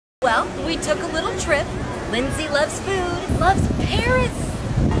Well, we took a little trip. Lindsay loves food, loves Paris.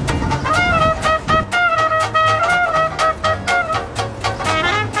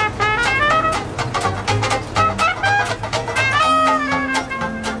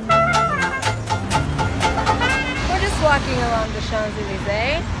 We're just walking along the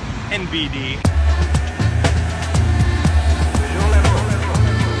Champs-Élysées. NBD.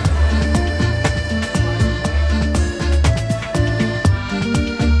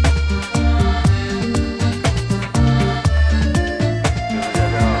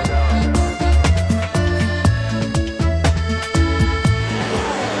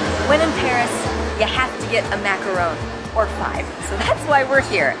 When in Paris, you have to get a macaron, or 5. So that's why we're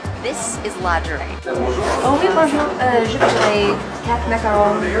here. This is lingerie. Oh oui, bonjour. Je voudrais 4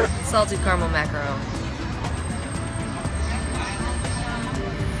 macarons. Salted caramel macaron.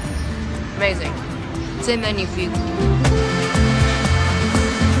 Amazing. C'est magnifique.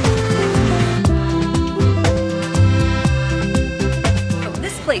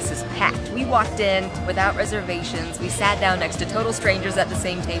 This place is packed. We walked in without reservations. We sat down next to total strangers at the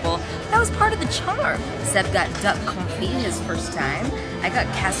same table. That was part of the charm. Seb got duck confit his first time. I got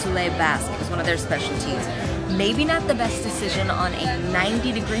cassoulet basque. It was one of their specialties. Maybe not the best decision on a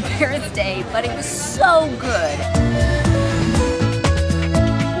 90-degree Paris day, but it was so good.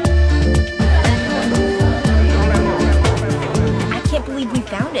 I can't believe we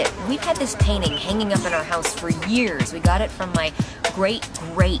found it. We've had this painting hanging up in our house for years. We got it from my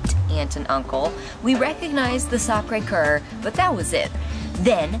great-great aunt and uncle. We recognized the Sacré-Cœur, but that was it.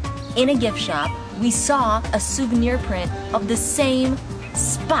 Then, in a gift shop, we saw a souvenir print of the same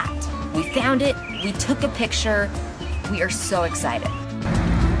spot. We found it, we took a picture. We are so excited.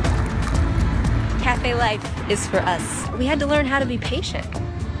 Cafe life is for us. We had to learn how to be patient.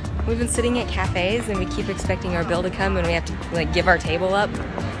 We've been sitting at cafes and we keep expecting our bill to come and we have to give our table up.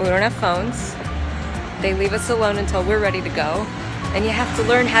 We don't have phones. They leave us alone until we're ready to go. And you have to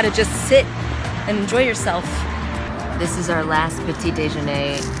learn how to just sit and enjoy yourself. This is our last petit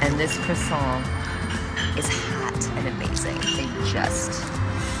déjeuner and this croissant is hot and amazing. They just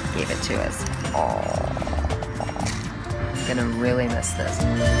gave it to us. Oh, I'm gonna really miss this.